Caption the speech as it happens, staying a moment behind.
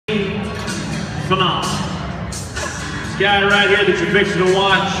phenomenal. This guy right here that you're fixing to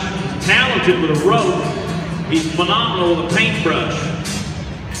watch is talented with a rope. He's phenomenal with a paintbrush.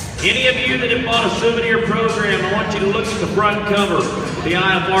 Any of you that have bought a souvenir program, I want you to look at the front cover, the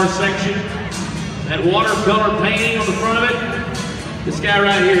IFR section. That watercolor painting on the front of it. This guy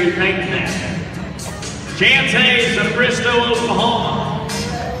right here, he's painting that. Chance Hayes of Bristow, Oklahoma.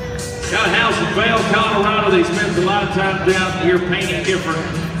 Got a house in Vail, Colorado. He spends a lot of time down here painting different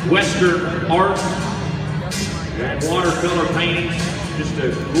Western art and watercolor paintings. Just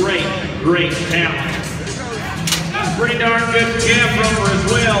a great, great talent. Pretty darn good camera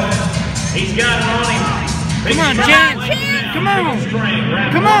as well. He's got it on him. Come on, Chance. Come on.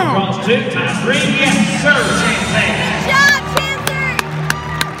 Come on. Across 2 times 3. Yes, sir, Chance Hayes. Shot, Chancer.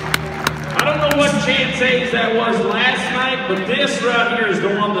 I don't know what Chance Hayes that was last night, but this right here is the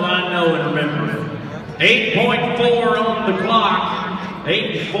one that I know and remember. 8.4 on the clock.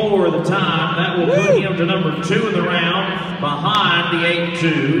 8.4 the time. That will put him to number 2 in the round, behind the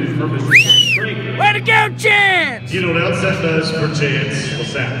 8.2 from his Creek. Way to go, Chance! You know what else that does for Chance?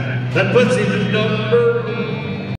 What's that? That puts him at number